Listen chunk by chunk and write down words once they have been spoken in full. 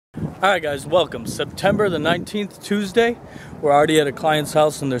Alright guys, welcome. September the 19th, Tuesday. We're already at a client's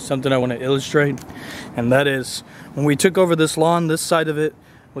house and there's something I want to illustrate. And that is, when we took over this lawn, this side of it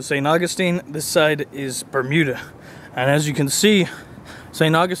was St. Augustine, this side is Bermuda. And as you can see,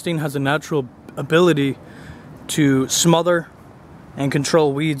 St. Augustine has a natural ability to smother and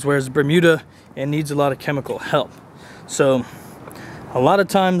control weeds, whereas Bermuda, it needs a lot of chemical help. So, a lot of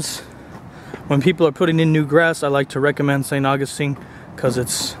times, when people are putting in new grass, I like to recommend St. Augustine because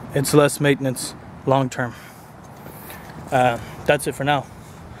it's less maintenance long term. That's it for now,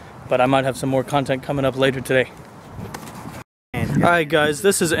 but I might have some more content coming up later today. Alright guys,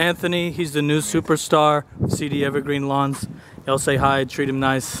 this is Anthony. He's the new superstar of CD Evergreen Lawns. Y'all say hi, treat him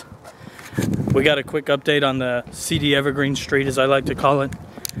nice. We got a quick update on the CD Evergreen Street, as I like to call it.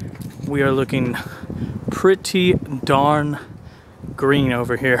 We are looking pretty darn green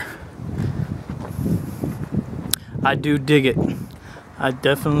over here. I do dig it. I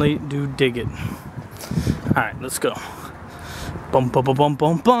definitely do dig it. Alright, let's go. Bum bum bum bum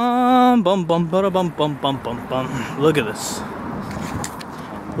bum bum bum bum bum bum bum bum bum. Look at this.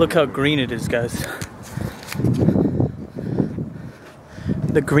 Look how green it is, guys.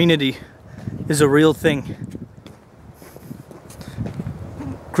 The greenity is a real thing.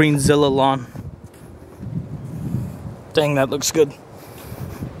 Greenzilla lawn. Dang, that looks good.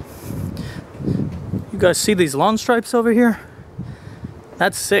 You guys see these lawn stripes over here?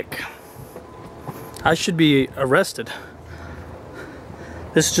 That's sick. I should be arrested.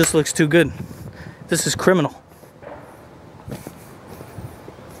 This just looks too good. This is criminal.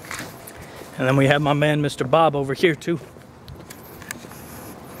 And then we have my man, Mr. Bob, over here too.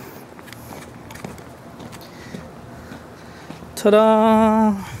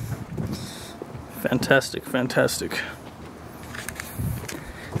 Ta-da! Fantastic, fantastic.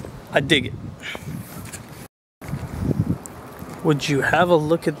 I dig it. Would you have a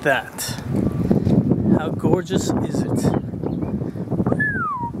look at that? How gorgeous is it?